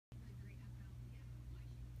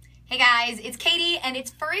Hey guys, it's Katie and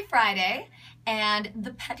it's Furry Friday, and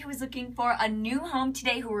the pet who is looking for a new home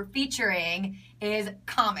today who we're featuring is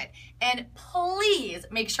Comet. And please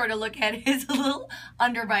make sure to look at his little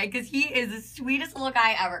underbite because he is the sweetest little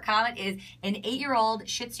guy ever. Comet is an 8-year-old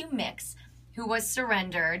Shih Tzu mix who was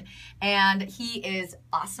surrendered, and he is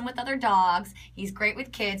awesome with other dogs. He's great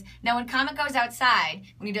with kids. Now when Comet goes outside,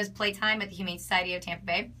 when he does playtime at the Humane Society of Tampa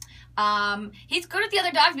Bay, he's good with the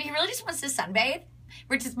other dogs, but he really just wants to sunbathe,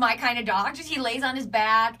 which is my kind of dog. Just he lays on his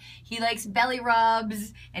back, he likes belly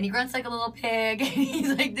rubs, and he grunts like a little pig.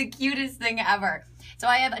 He's like the cutest thing ever. So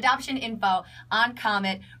I have adoption info on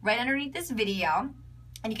Comet right underneath this video.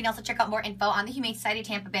 And you can also check out more info on the Humane Society of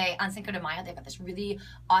Tampa Bay on Cinco de Mayo. They've got this really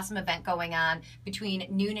awesome event going on between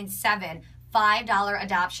noon and 7, $5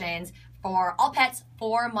 adoptions for all pets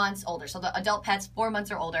 4 months older. So the adult pets 4 months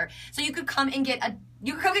or older. So you could come and get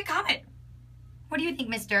Comet. What do you think,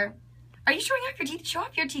 mister? Are you showing off your teeth? Show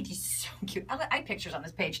off your teeth. He's so cute. I have pictures on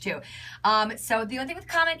this page too. So the only thing with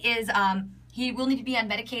Comet is he will need to be on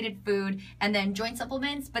medicated food and then joint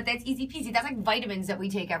supplements, but that's easy peasy. That's like vitamins that we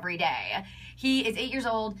take every day. He is 8 years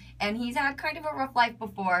old and he's had kind of a rough life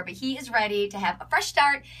before, but he is ready to have a fresh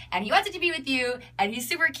start and he wants it to be with you and he's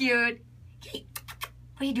super cute. Hey,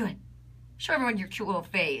 what are you doing? Show everyone your cute little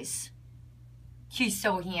face. He's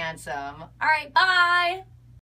so handsome. All right, bye.